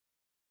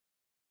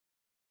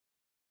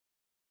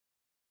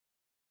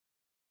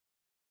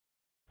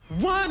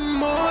One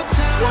more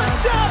time.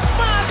 What's up,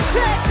 my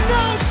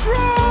techno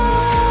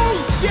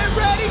trolls? Get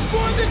ready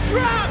for the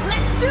drop.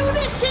 Let's do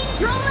this, King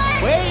Troller!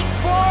 Wait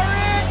for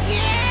it.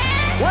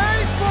 Yes!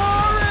 Wait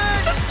for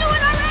it. Just do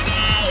it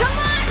already! Come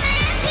on,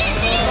 man! Hit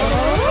me!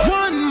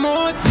 One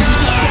more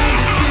time.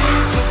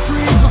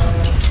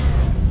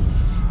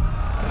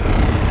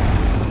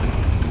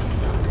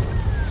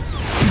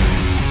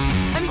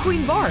 I'm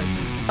Queen Barb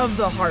of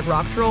the Hard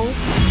Rock Trolls.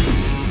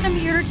 I'm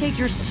here to take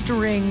your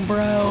string,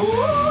 bro.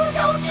 Ooh,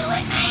 don't do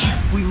it,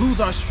 man! We lose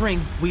our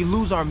string, we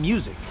lose our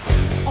music.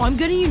 I'm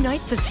gonna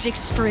unite the 6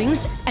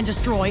 strings and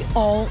destroy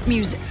all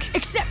music,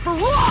 except for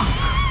rock!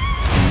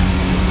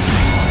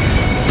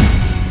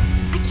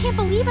 I can't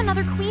believe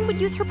another queen would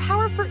use her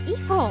power for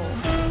evil.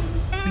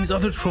 These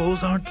other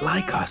trolls aren't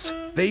like us.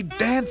 They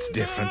dance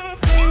different.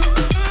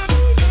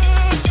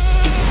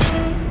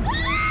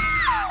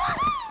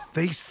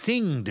 They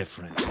sing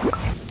different.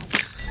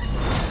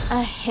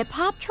 A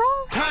hip-hop troll?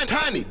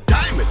 Tiny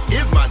Diamond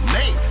is my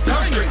name.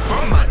 Come straight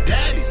from my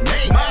daddy's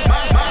name. My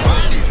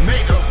body's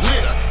made of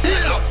glitter,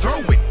 and I'll throw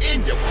it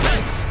in your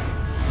face.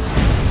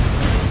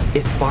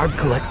 If Barb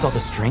collects all the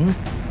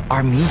strings,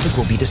 our music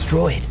will be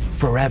destroyed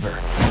forever.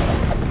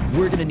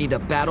 We're gonna need a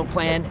battle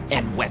plan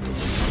and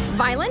weapons.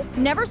 Violence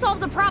never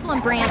solves a problem,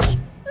 Branch.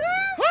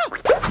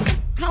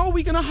 How are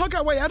we gonna hug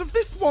our way out of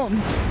this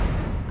one?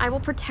 I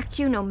will protect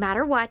you no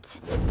matter what.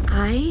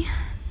 I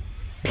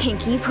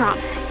pinky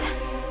promise.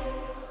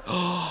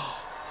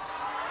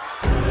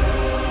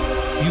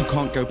 You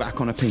can't go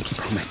back on a pinky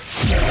promise.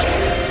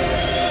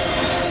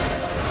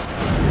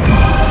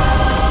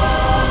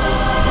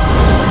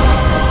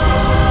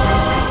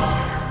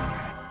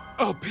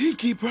 A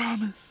pinky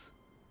promise.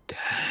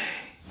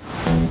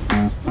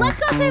 Let's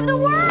go save the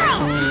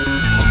world!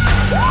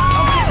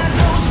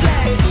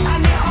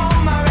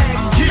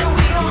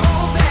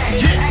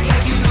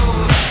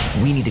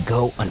 We need to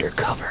go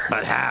undercover.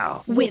 But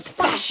how? With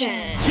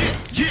fashion!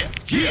 Yeah.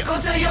 Go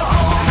tell your old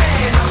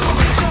man, I'm gonna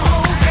beat your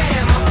whole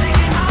fam. I'm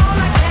taking all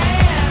I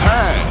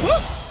can.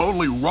 Hey,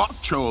 only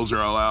rock trolls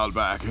are allowed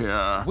back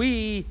here.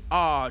 We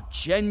are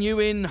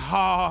genuine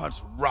hard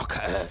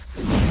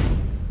rockers.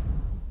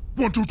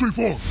 1, 2, 3,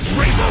 4.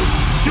 Rainbows,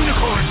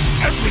 unicorns,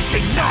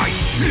 everything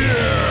nice.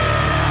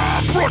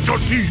 Yeah, brush your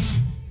teeth.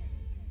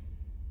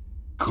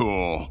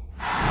 Cool.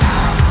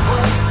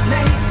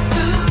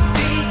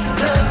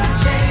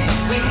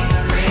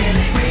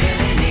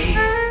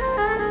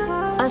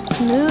 A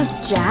smooth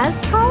jazz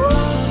troll?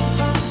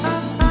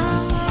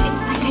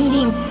 It's like I'm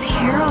being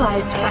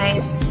paralyzed by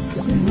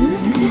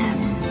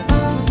smoothness.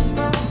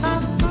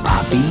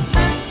 Poppy?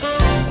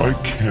 I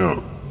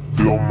can't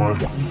feel my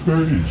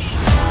face.